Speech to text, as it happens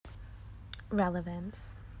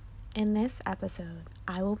Relevance. In this episode,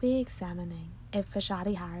 I will be examining if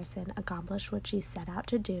Vashti Harrison accomplished what she set out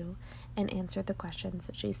to do and answered the questions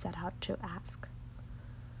that she set out to ask.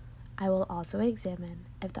 I will also examine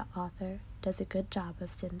if the author does a good job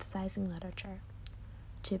of synthesizing literature.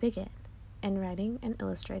 To begin, in writing and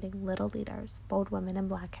illustrating Little Leaders, Bold Women in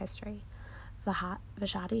Black History,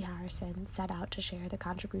 Vashti Harrison set out to share the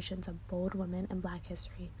contributions of bold women in Black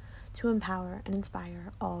history to empower and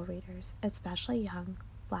inspire all readers, especially young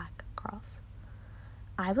Black girls.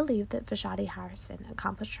 I believe that Vashti Harrison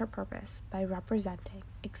accomplished her purpose by representing,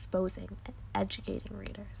 exposing, and educating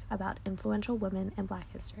readers about influential women in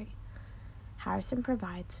Black history. Harrison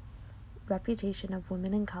provides reputation of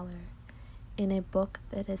women in color in a book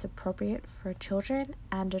that is appropriate for children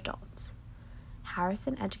and adults.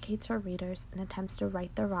 Harrison educates her readers and attempts to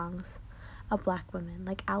right the wrongs of Black women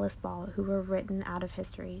like Alice Ball who were written out of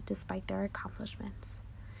history despite their accomplishments.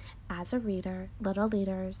 As a reader, Little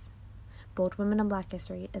Leaders, Bold Women in Black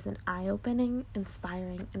History is an eye-opening,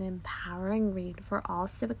 inspiring, and empowering read for all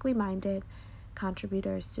civically minded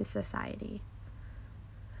contributors to society.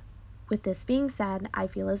 With this being said, I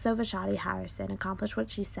feel as though Vashti Harrison accomplished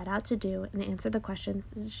what she set out to do and answered the questions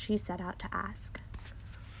she set out to ask.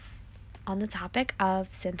 On the topic of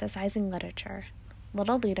synthesizing literature,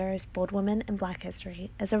 Little Leaders, Bold Women in Black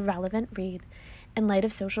History is a relevant read in light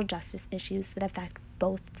of social justice issues that affect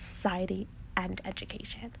both society and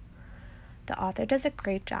education. The author does a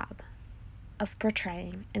great job of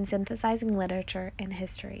portraying and synthesizing literature and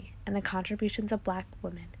history and the contributions of Black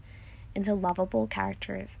women into lovable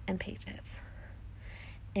characters and pages.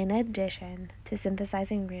 In addition to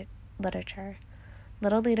synthesizing literature,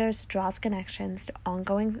 Little Leaders draws connections to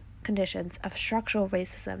ongoing conditions of structural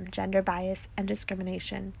racism, gender bias, and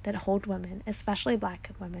discrimination that hold women, especially Black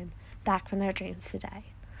women, back from their dreams today.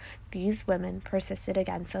 These women persisted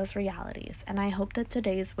against those realities, and I hope that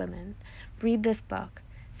today's women read this book,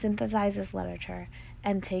 synthesizes literature,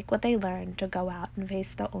 and take what they learn to go out and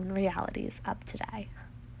face their own realities of today.